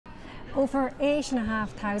Over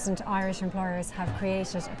 8,500 Irish employers have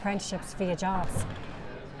created apprenticeships via jobs.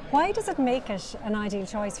 Why does it make it an ideal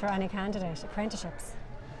choice for any candidate, apprenticeships?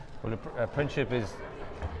 Well, apprenticeship is,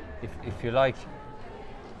 if you like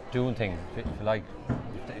doing things, if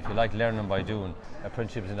you like learning by doing,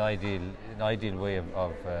 apprenticeship is an ideal way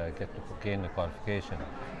of gaining a qualification.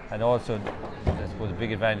 And also, I suppose the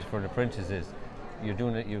big advantage for an apprentice is you're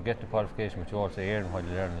getting the qualification, but you also earn while you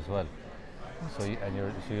learn as well. So you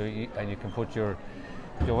can put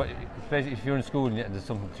especially if you're in school and there's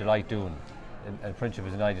something that you like doing, and apprenticeship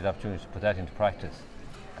is an ideal opportunity to put that into practice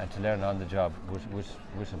and to learn on the job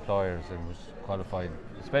with employers and with qualified,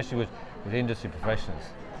 especially with industry professionals.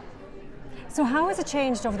 So how has it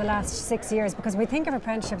changed over the last 6 years? Because we think of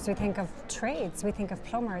apprenticeships, we think of trades, we think of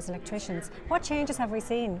plumbers, electricians. What changes have we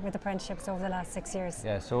seen with apprenticeships over the last 6 years?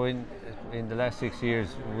 Yeah, so in the last 6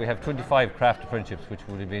 years we have 25 craft apprenticeships, which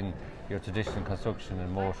would have been your traditional construction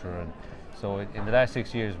and motor. And so in the last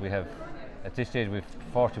 6 years we have, at this stage, we have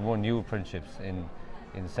 41 new apprenticeships in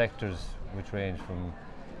sectors which range from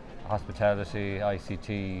hospitality,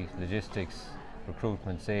 ICT, logistics,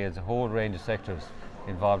 recruitment, sales, a whole range of sectors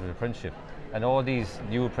involved in apprenticeship. And all these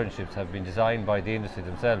new apprenticeships have been designed by the industry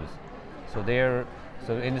themselves. So the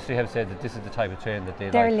industry have said that this is the type of training that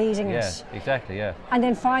they're like. Leading it. Yeah, exactly, yeah. And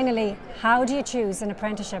then finally, how do you choose an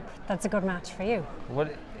apprenticeship that's a good match for you? Well,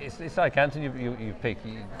 it's like anything you pick.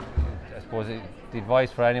 I suppose the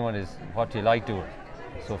advice for anyone is, what do you like doing?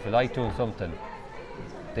 So if you like doing something,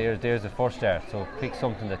 there's the first start. So pick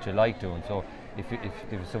something that you like doing. So if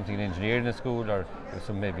it's something in engineering in school, or if it's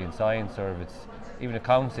some maybe in science, or if it's even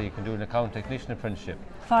accountancy, you can do an account technician apprenticeship.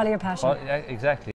 Follow your passion. Exactly.